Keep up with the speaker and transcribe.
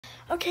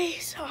Okay,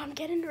 so I'm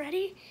getting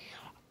ready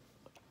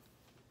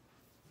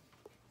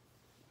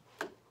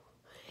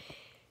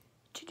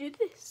to do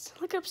this.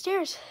 Look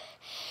upstairs.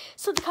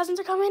 So the cousins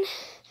are coming.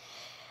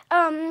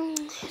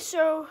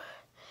 So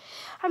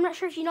I'm not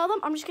sure if you know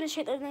them. I'm just gonna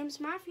share their names.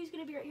 Matthew's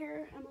gonna be right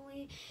here.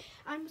 Emily.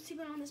 I'm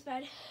sleeping on this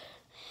bed.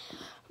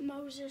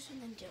 Moses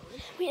and then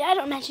Dylan. I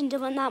don't mention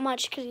Dylan that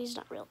much because he's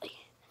not really.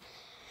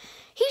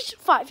 He's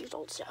 5 years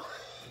old, so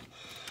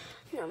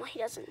normally he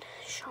doesn't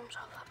show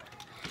himself up.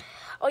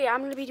 Oh yeah,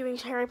 I'm gonna be doing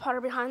Harry Potter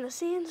behind the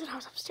scenes, and I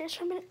was upstairs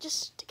for a minute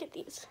just to get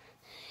these.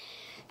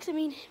 Cause I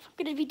mean, if I'm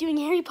gonna be doing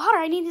Harry Potter,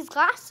 I need his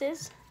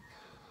glasses.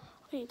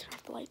 I need to turn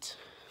off the lights.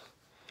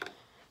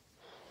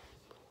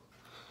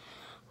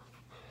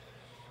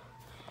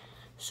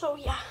 So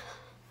yeah,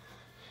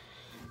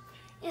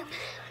 I'm gonna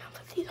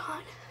put these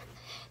on.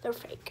 They're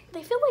fake.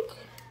 They feel like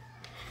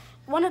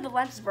one of the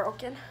lenses is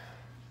broken.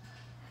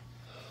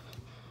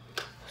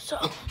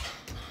 So.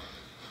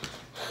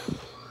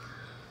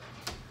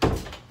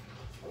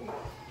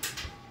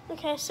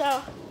 Okay,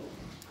 so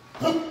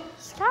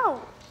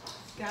Scout.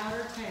 Scout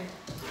or tank?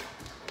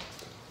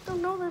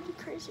 Don't know, that'd be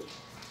crazy.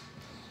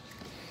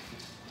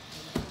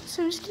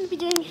 So I'm just gonna be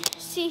doing.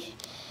 See,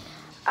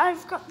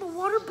 I've got the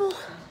water bowl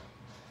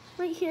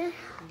right here,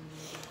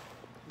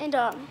 and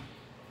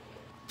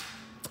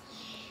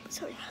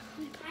So yeah, let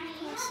me put my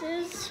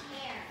glasses.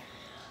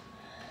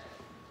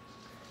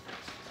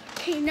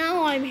 Okay,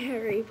 now I'm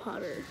Harry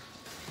Potter.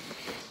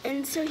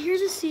 And so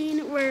here's a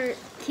scene where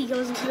he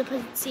goes into the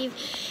prison cave,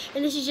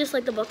 and this is just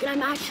like the book, and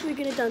I'm actually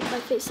gonna dunk my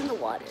face in the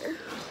water.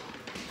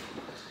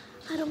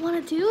 I don't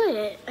wanna do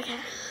it. Okay.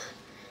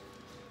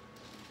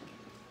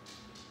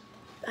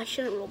 I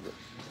shouldn't roll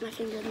my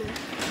finger in there.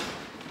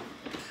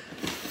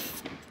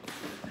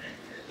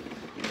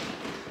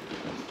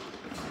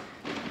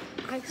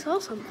 I saw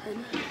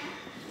something.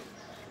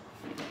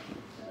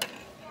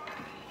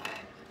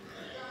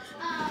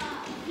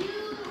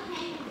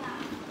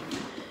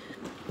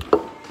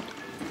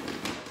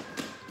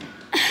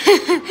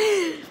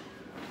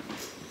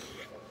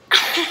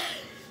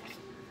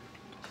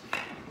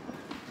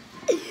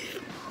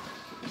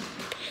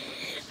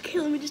 Okay,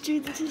 let me just do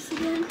this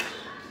again.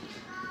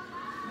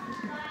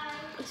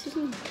 I see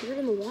something weird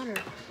in the water.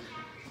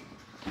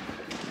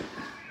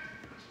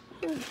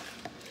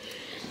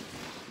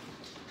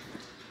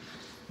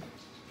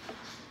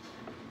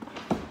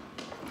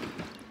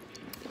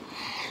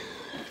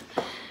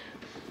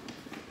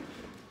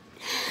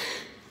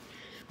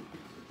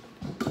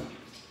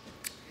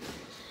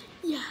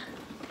 Yeah.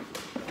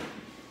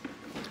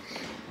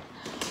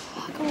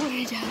 Go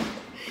way down.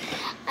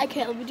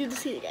 Okay, let me do the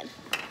scene again.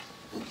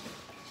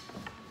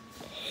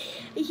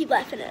 You keep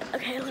laughing at it.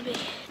 Okay, let me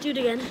do it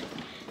again.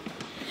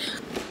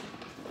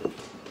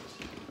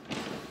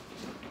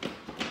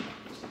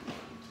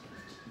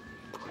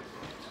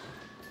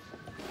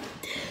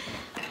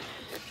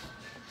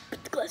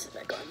 Put the glasses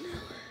back on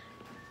now.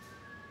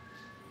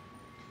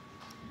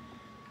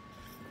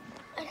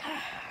 Okay.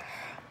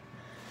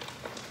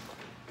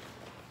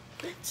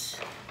 Let's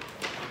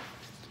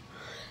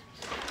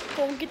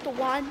go and get the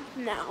wand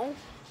now.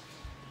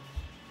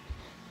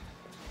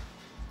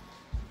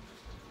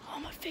 Oh,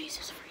 my face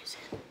is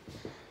freezing.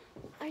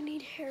 I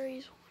need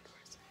Harry's wand.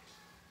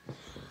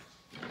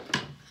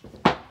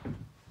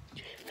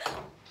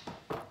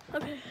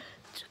 Okay,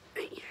 it's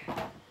right here.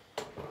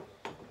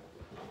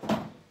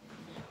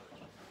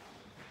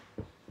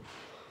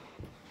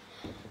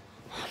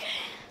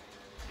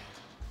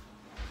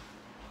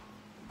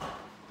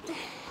 Okay.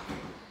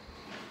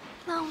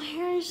 Now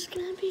Harry's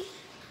gonna be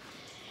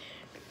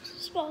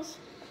spells.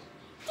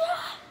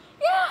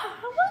 Yeah,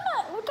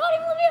 what got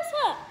him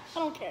Leviosa? I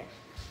don't care.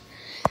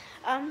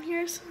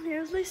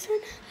 Here's Listen.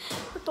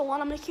 With the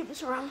one, I'm gonna keep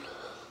this around.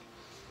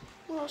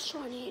 What else do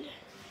I need?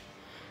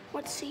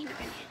 What scene do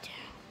I need to?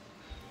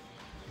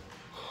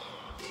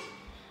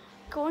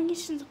 Going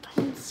into the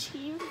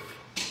pensive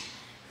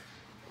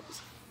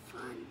was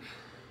fun.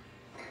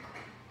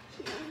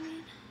 You know what I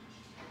mean?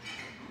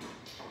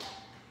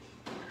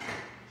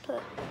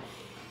 But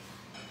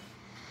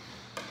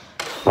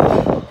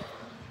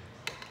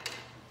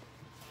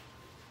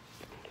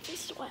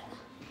it's wet.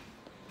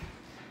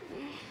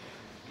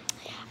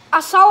 I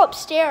saw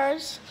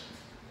upstairs.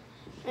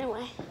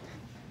 Anyway,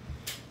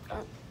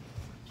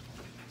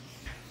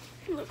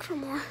 look for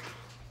more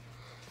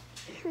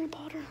Harry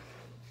Potter.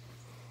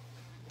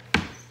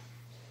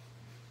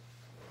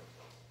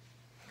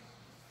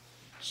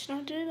 Should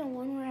I do the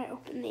one where I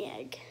open the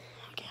egg?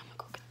 Okay, I'm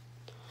gonna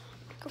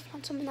go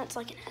find something that's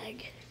like an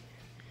egg.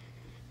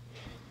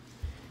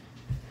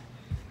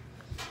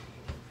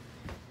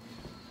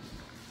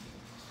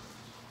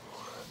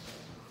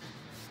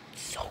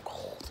 It's so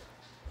cold.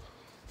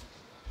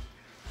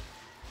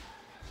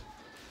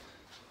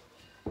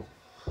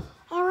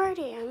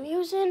 Alrighty, I'm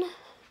using. What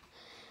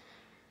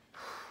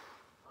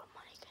am I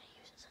gonna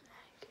use as an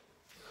egg?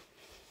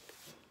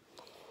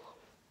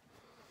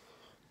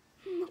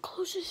 The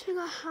closest thing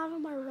I have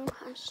in my room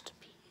has to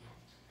be.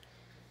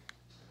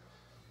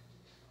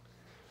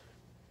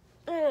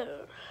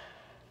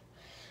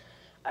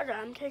 Okay,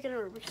 I'm taking a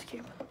Rubik's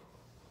Cube.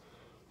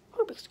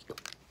 Rubik's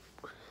Cube.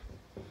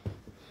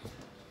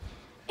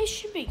 It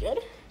should be good.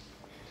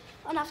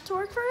 Enough to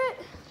work for it.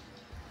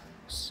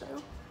 So,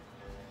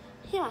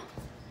 yeah.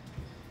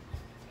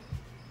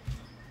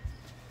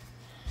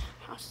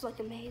 House is like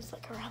a maze,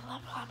 like a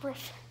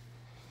labyrinth.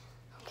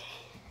 Okay.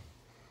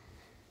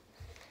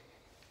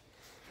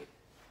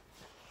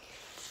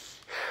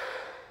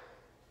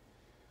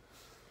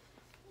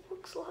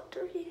 Looks a lot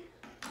dirty.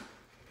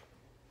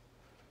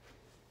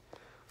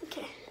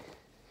 Okay.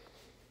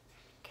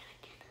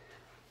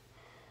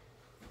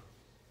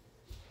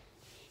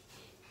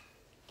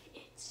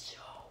 It's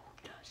so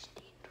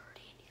dusty and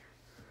dirty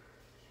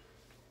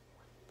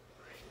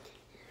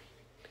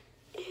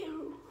in here.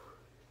 Ew.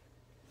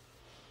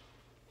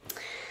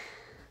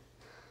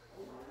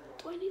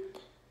 Do I need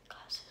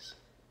glasses?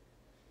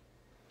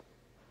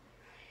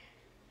 Hi.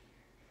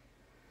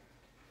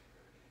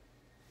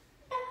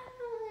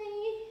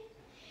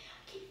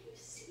 Can you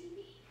see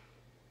me?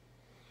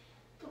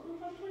 Don't know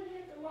if I'm pointing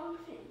at the wrong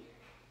thing.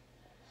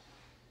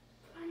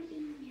 I'm in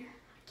the mirror.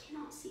 I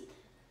cannot see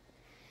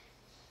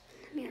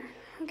the mirror.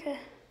 Okay.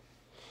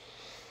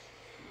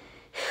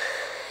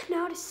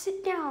 Now to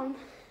sit down.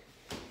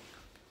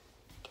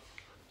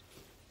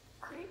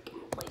 Alright, I'm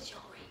gonna place you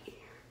right here.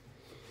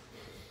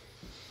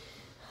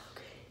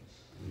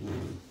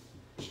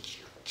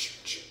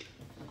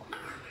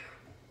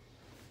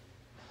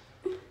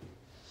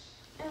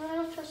 I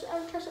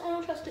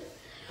don't trust it.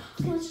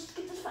 Okay, let's just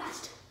get this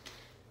fast.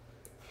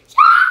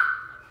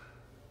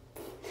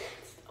 Yeah!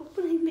 It's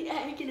opening the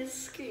egg and it's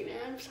screaming.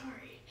 I'm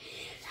sorry.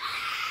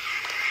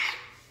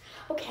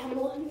 Okay, I'm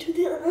gonna look into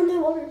the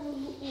underwater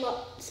room.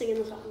 Not singing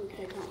the song.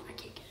 Okay, no, I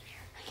can't get in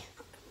here.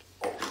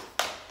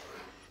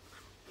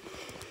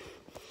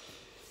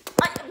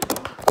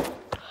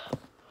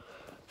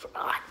 For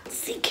God's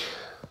sake.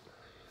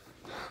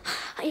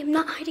 I am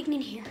not hiding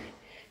in here.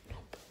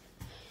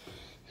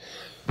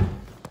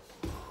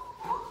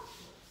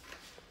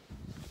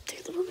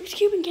 Take the Rubik's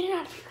Cube and get it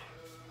out of here.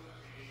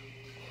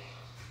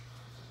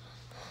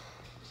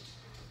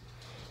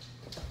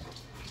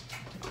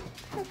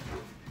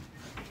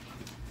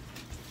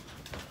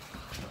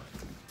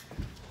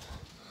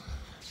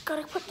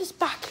 Gotta put this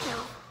back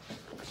now. Oh,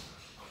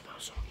 that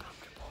was so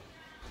uncomfortable.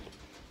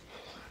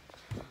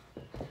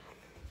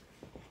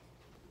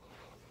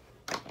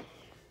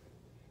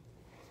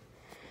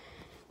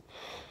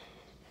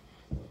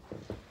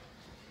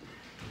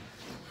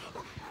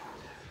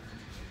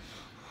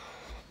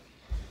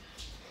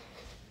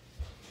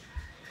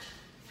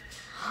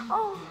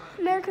 Oh,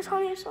 America's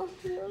Funniest Home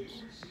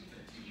Videos.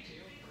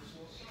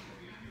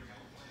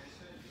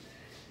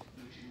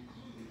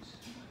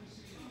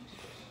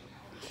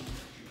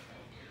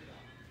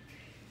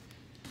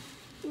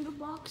 In the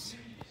box.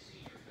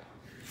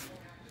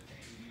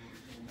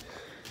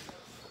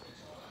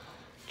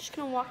 Just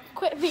gonna I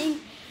quit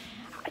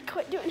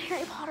doing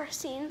Harry Potter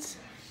scenes.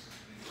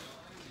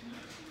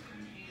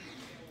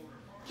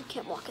 You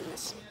can't walk in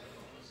this.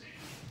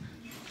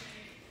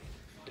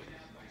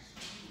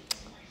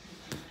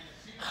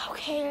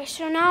 Okay,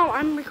 so now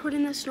I'm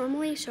recording this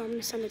normally, so I'm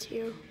gonna send it to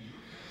you.